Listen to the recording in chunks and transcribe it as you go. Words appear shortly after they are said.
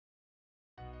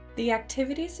The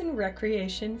Activities and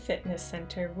Recreation Fitness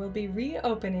Center will be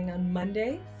reopening on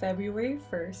Monday, February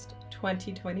 1st,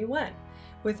 2021,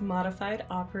 with modified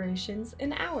operations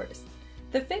and hours.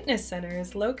 The fitness center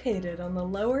is located on the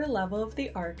lower level of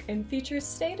the ARC and features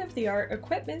state-of-the-art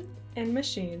equipment and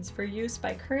machines for use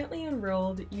by currently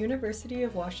enrolled University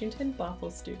of Washington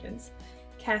Bothell students,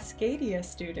 Cascadia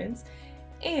students,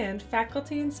 and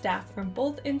faculty and staff from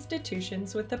both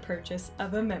institutions with the purchase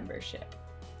of a membership.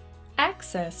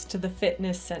 Access to the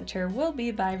fitness center will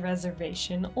be by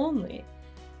reservation only.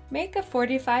 Make a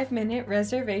 45-minute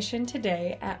reservation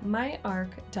today at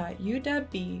myarc.uw.edu.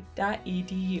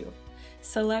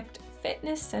 Select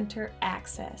Fitness Center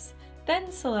Access,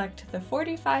 then select the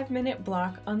 45-minute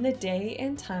block on the day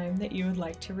and time that you would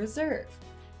like to reserve.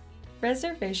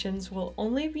 Reservations will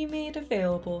only be made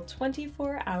available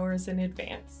 24 hours in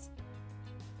advance.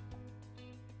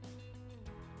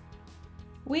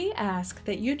 We ask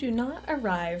that you do not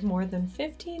arrive more than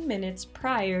 15 minutes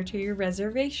prior to your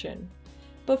reservation.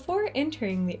 Before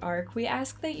entering the ARC, we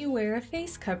ask that you wear a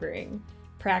face covering,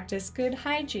 practice good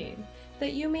hygiene,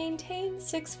 that you maintain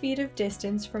 6 feet of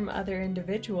distance from other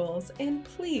individuals, and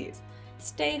please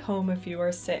stay home if you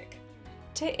are sick.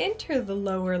 To enter the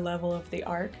lower level of the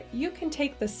ARC, you can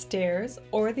take the stairs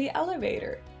or the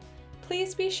elevator.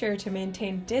 Please be sure to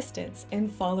maintain distance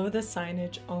and follow the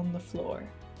signage on the floor.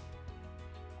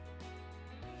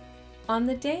 On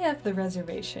the day of the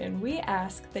reservation, we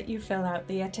ask that you fill out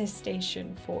the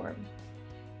attestation form.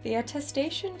 The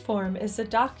attestation form is a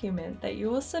document that you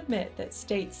will submit that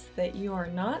states that you are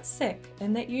not sick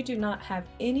and that you do not have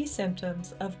any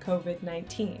symptoms of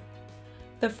COVID-19.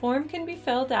 The form can be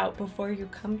filled out before you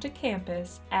come to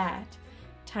campus at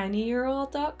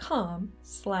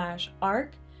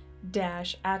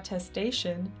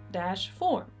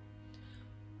tinyurl.com/arc-attestation-form.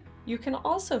 You can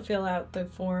also fill out the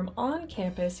form on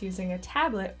campus using a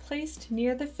tablet placed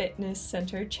near the fitness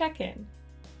center check-in.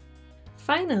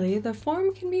 Finally, the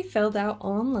form can be filled out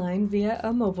online via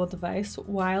a mobile device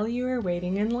while you are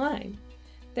waiting in line.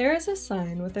 There is a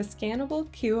sign with a scannable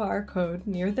QR code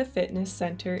near the fitness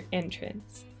center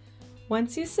entrance.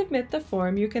 Once you submit the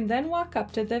form, you can then walk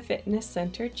up to the fitness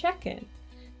center check-in.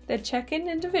 The check-in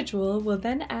individual will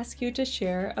then ask you to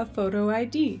share a photo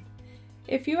ID.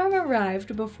 If you have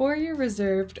arrived before your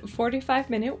reserved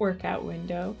 45-minute workout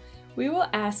window, we will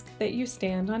ask that you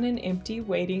stand on an empty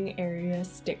waiting area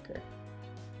sticker.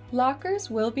 Lockers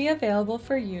will be available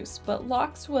for use, but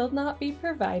locks will not be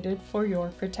provided for your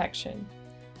protection.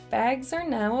 Bags are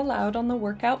now allowed on the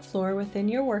workout floor within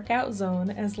your workout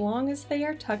zone as long as they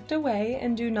are tucked away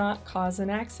and do not cause an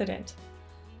accident.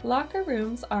 Locker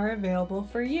rooms are available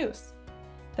for use.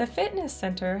 The fitness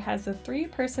center has a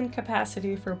 3-person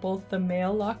capacity for both the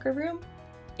male locker room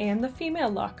and the female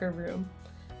locker room.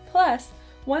 Plus,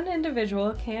 1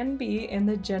 individual can be in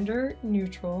the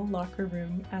gender-neutral locker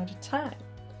room at a time.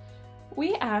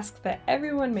 We ask that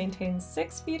everyone maintain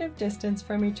 6 feet of distance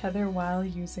from each other while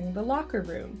using the locker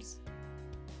rooms.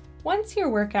 Once your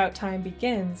workout time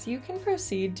begins, you can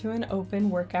proceed to an open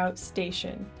workout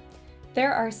station.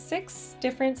 There are 6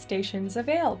 different stations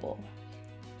available.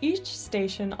 Each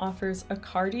station offers a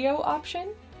cardio option,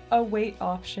 a weight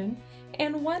option,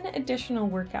 and 1 additional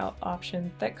workout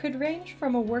option that could range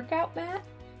from a workout mat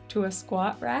to a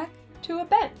squat rack to a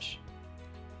bench.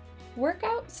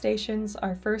 Workout stations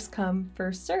are first come,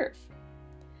 first serve.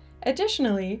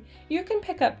 Additionally, you can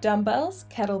pick up dumbbells,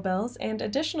 kettlebells, and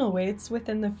additional weights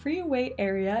within the free weight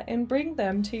area and bring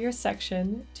them to your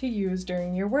section to use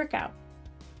during your workout.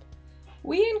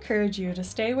 We encourage you to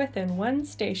stay within 1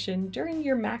 station during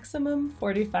your maximum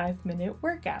 45-minute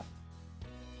workout.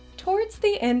 Towards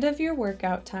the end of your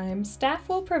workout time, staff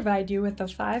will provide you with a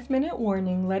 5-minute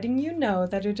warning letting you know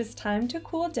that it is time to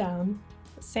cool down,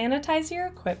 sanitize your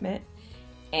equipment,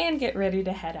 and get ready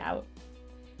to head out.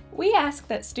 We ask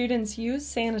that students use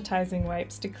sanitizing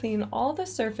wipes to clean all the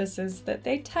surfaces that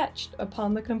they touched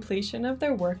upon the completion of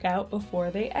their workout before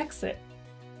they exit.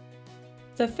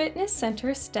 The fitness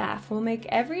center staff will make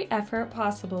every effort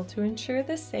possible to ensure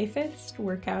the safest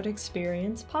workout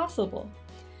experience possible.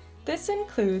 This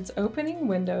includes opening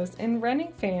windows and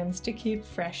running fans to keep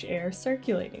fresh air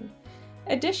circulating.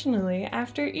 Additionally,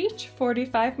 after each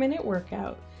 45-minute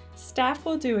workout, staff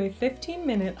will do a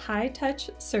 15-minute high-touch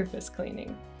surface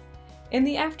cleaning. In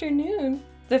the afternoon,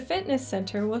 the fitness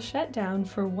center will shut down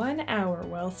for 1 hour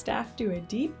while staff do a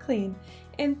deep clean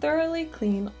and thoroughly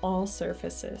clean all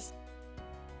surfaces.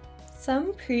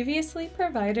 Some previously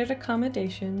provided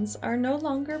accommodations are no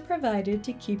longer provided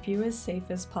to keep you as safe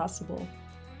as possible.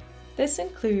 This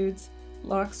includes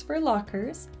locks for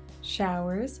lockers,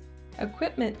 showers,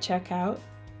 equipment checkout,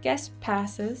 guest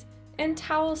passes, and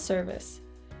towel service.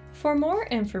 For more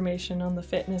information on the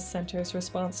Fitness Center's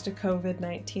response to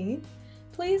COVID-19,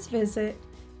 please visit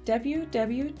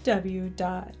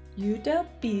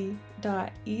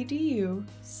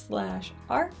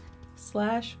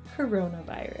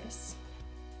www.uwb.edu/arc/coronavirus.